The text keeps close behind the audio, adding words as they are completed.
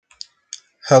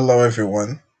Hello,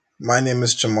 everyone. My name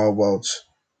is Jamal Welch,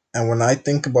 and when I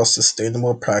think about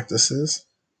sustainable practices,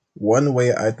 one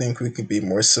way I think we could be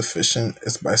more sufficient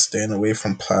is by staying away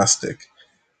from plastic.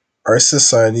 Our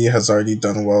society has already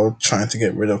done well trying to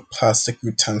get rid of plastic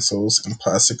utensils and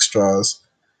plastic straws,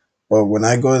 but when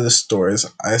I go to the stores,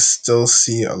 I still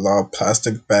see a lot of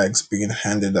plastic bags being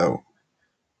handed out.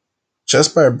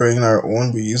 Just by bringing our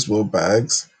own reusable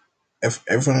bags, if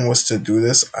everyone was to do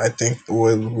this, I think it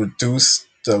would reduce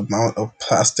the amount of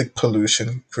plastic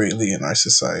pollution greatly in our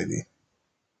society.